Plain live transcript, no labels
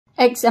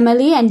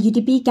Ex-MLA and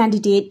UDP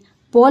candidate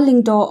Paul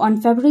Lyngdoh on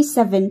February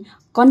 7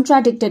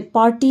 contradicted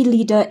party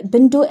leader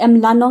Lyngdoh M.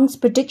 Lanong's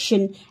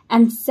prediction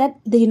and said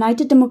the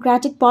United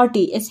Democratic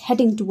Party is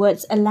heading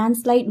towards a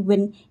landslide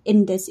win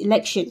in this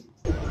election.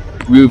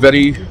 We are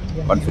very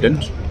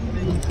confident.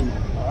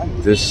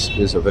 This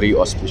is a very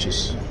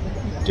auspicious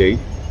day,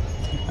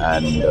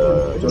 and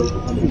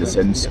in the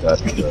sense that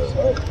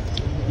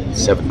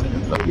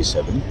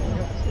 7,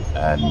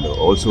 and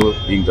also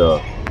being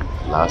the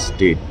last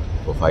date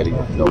for filing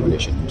of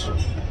nominations,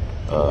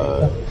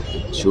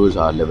 it shows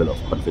our level of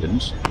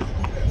confidence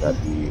that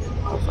we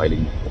are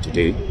filing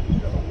today,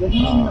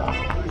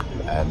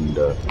 and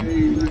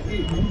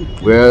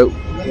where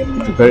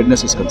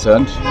preparedness is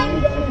concerned,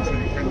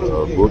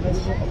 both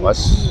of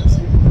us,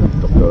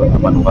 Dr.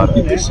 Aman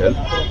and myself,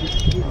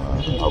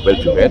 are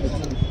well prepared,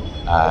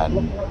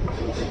 and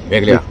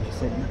Meghalaya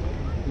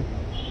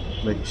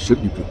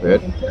should be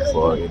prepared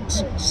for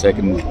its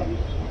second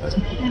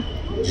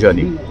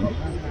journey.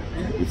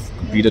 We've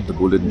completed the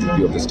golden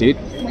jubilee of the state,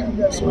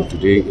 so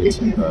today it's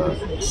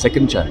a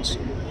second chance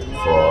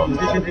for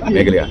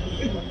Meghalaya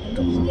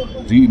to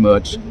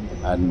re-emerge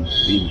and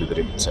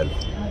reinvigorate itself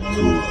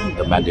through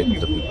the mandate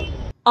of the people.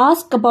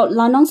 Asked about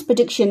Lanong's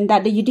prediction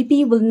that the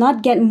UDP will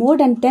not get more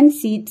than 10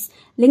 seats,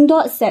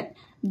 Lyngdoh said,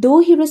 though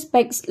he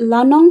respects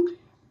Lanong's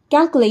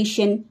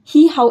calculation,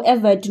 he,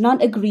 however, do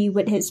not agree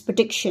with his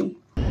prediction.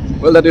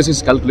 Well, that is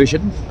his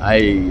calculation. I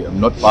am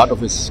not part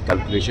of his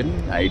calculation.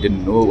 I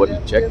didn't know what he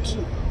checked,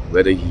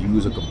 whether he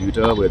used a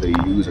computer, whether he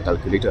used a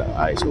calculator.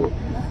 So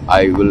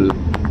I will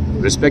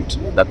respect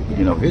that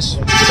opinion of his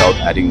without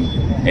adding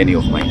any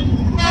of mine.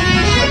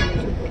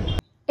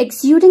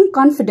 Exuding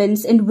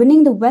confidence in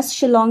winning the West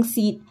Shillong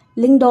seat,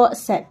 Lyngdoh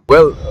said,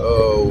 well,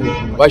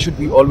 why should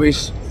we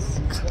always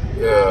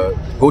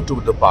go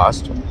to the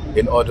past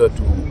in order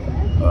to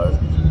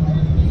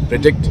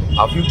predict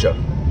our future?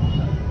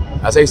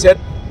 As I said,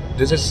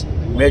 this is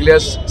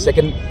Meghalaya's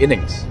second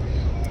innings.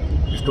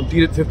 We've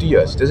completed 50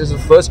 years. This is the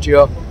first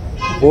year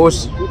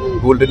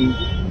post-golden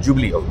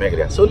jubilee of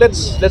Meghalaya. So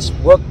let's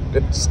work,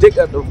 let's take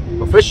a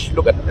fresh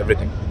look at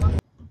everything.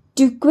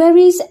 To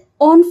queries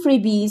on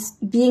freebies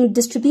being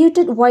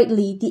distributed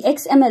widely, the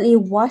ex-MLA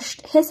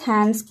washed his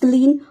hands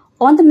clean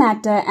on the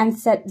matter and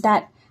said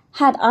that,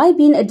 had I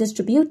been a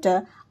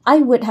distributor, I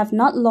would have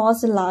not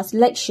lost the last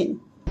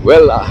election.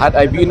 Well, had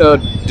I been a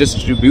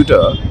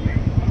distributor,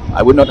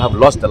 I would not have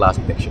lost the last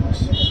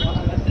elections.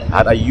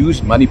 Had I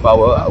used money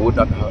power, I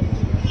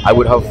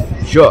would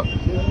have sure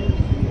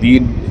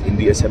been in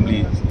the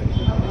assembly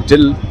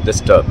till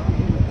this term.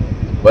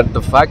 But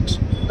the fact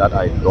that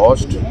I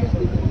lost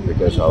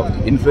because of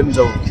the influence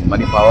of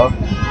money power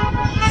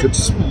should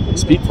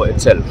speak for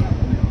itself.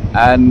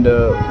 And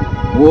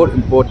more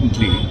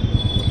importantly,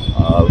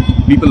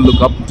 people look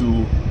up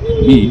to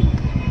me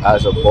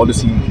as a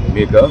policy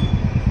maker,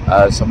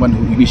 as someone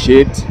who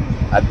initiates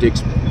and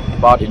takes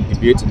part in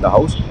debates in the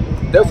House.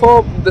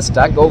 Therefore, this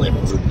tag of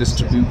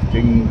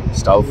distributing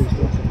stuff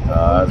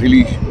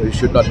really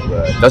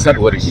does not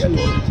worry me at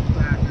all.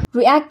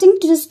 Reacting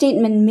to the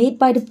statement made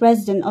by the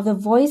president of the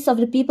Voice of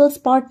the People's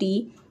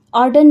Party,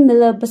 Arden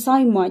Miller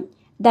Basaimon,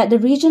 that the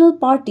regional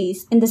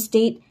parties in the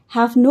state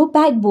have no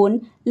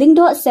backbone,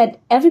 Lyngdoh said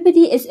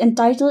everybody is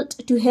entitled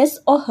to his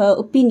or her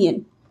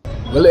opinion.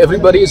 Well,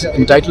 everybody is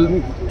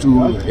entitled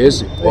to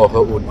his or her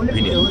own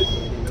opinion.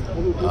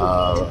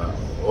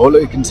 All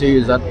I can say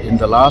is that in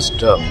the last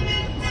term,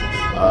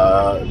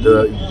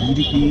 the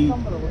UDP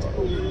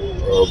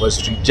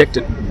was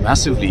rejected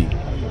massively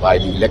by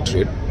the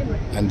electorate,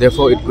 and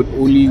therefore it could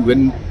only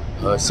win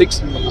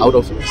 6 out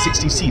of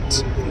 60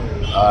 seats.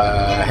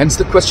 Hence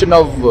the question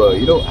of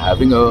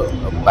having a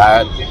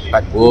bad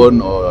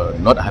backbone or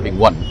not having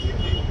one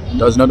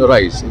does not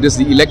arise. It is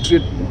the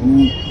electorate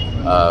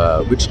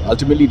which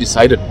ultimately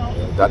decided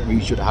that we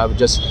should have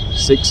just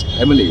 6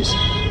 MLAs.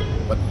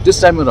 But this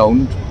time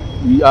around,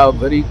 we are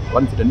very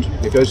confident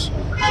because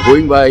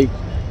going by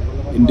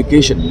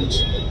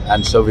indications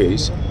and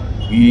surveys,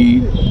 we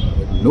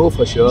know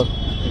for sure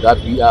that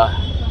we are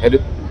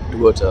headed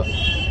towards a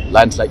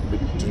landslide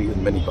victory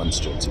in many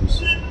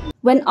constituencies.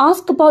 When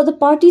asked about the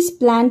party's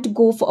plan to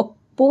go for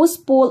a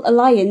post-poll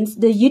alliance,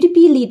 the UDP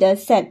leader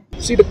said,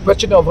 see, the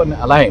question of an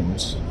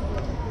alliance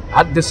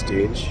at this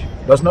stage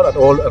does not at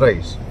all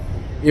arise.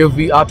 If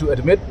we are to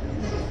admit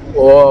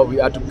or we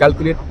are to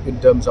calculate in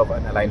terms of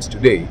an alliance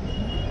today,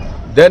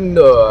 then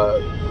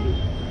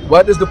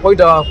what is the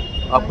point of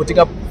putting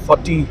up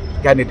 40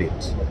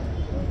 candidates?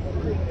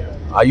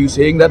 Are you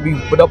saying that we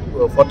put up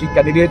 40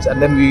 candidates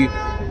and then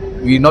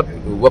we're not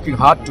working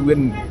hard to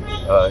win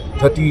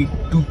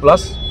 32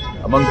 plus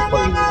among the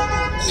 40?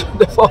 So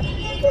therefore,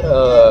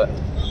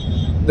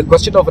 the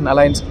question of an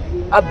alliance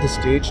at this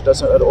stage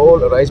does not at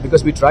all arise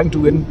because we're trying to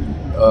win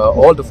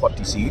all the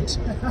 40 seats,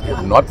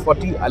 if not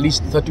 40, at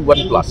least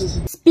 31 plus.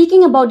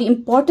 Speaking about the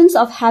importance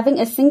of having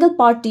a single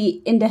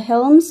party in the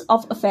helms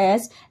of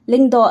affairs,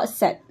 Lyngdoh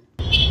said,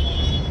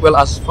 well,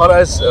 as far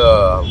as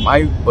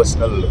my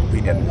personal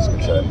opinion is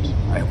concerned,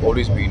 I have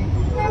always been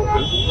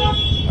vocal.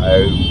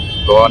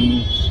 I've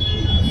gone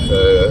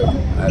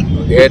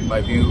and aired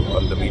my view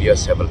on the media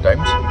several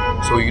times,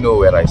 so you know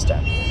where I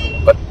stand.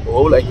 But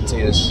all I can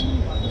say is,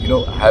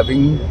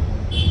 having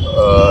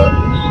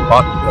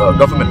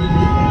government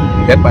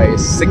led by a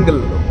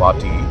single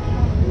party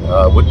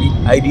would be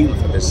ideal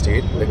for the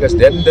state, because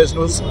then there's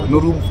no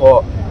room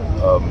for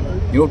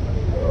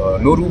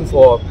no room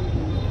for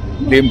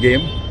blame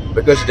game,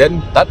 because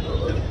then that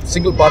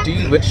single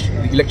party which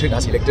the electorate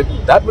has elected,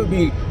 that will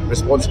be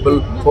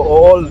responsible for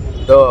all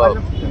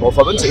the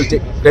performance. It will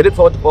take credit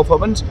for the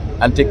performance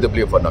and take the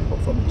blame for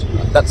non-performance.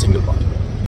 That single party.